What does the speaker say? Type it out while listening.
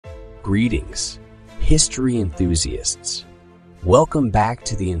Greetings, history enthusiasts. Welcome back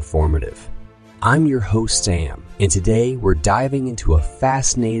to The Informative. I'm your host Sam, and today we're diving into a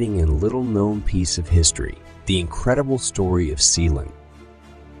fascinating and little-known piece of history, the incredible story of Sealand.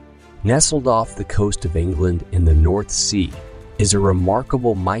 Nestled off the coast of England in the North Sea is a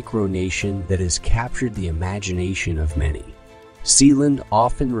remarkable micronation that has captured the imagination of many. Sealand,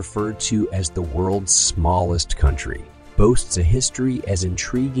 often referred to as the world's smallest country, boasts a history as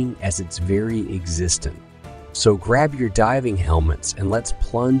intriguing as its very existence. So grab your diving helmets and let's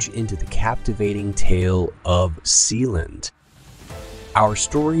plunge into the captivating tale of Sealand. Our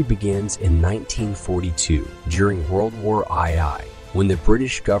story begins in 1942 during World War II, when the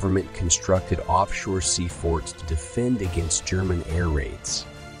British government constructed offshore sea forts to defend against German air raids.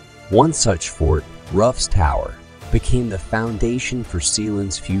 One such fort, Ruff's Tower, became the foundation for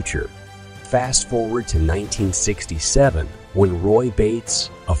Sealand's future. Fast forward to 1967, when Roy Bates,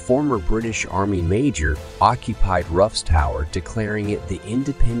 a former British Army major, occupied Ruff's Tower, declaring it the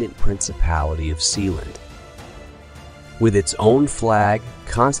independent principality of Sealand. With its own flag,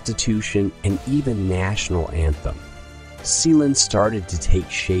 constitution, and even national anthem, Sealand started to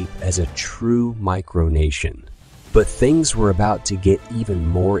take shape as a true micronation. But things were about to get even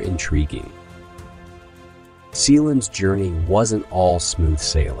more intriguing. Sealand's journey wasn't all smooth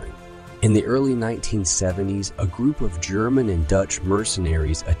sailing. In the early 1970s, a group of German and Dutch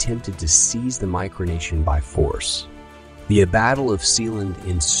mercenaries attempted to seize the micronation by force. The Battle of Sealand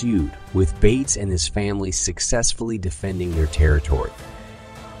ensued, with Bates and his family successfully defending their territory.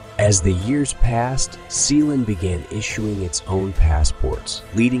 As the years passed, Sealand began issuing its own passports,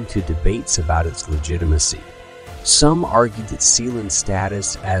 leading to debates about its legitimacy. Some argued that Sealand's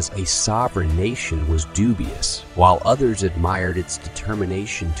status as a sovereign nation was dubious, while others admired its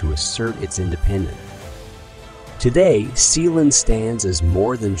determination to assert its independence. Today, Sealand stands as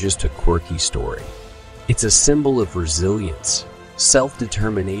more than just a quirky story. It's a symbol of resilience,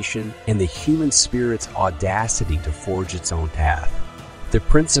 self-determination, and the human spirit's audacity to forge its own path. The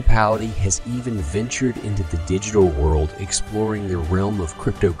principality has even ventured into the digital world, exploring the realm of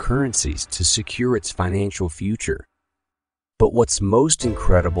cryptocurrencies to secure its financial future. But what's most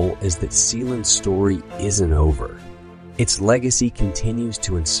incredible is that Sealand's story isn't over. Its legacy continues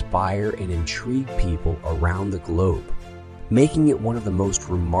to inspire and intrigue people around the globe, making it one of the most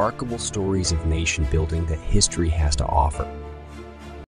remarkable stories of nation building that history has to offer.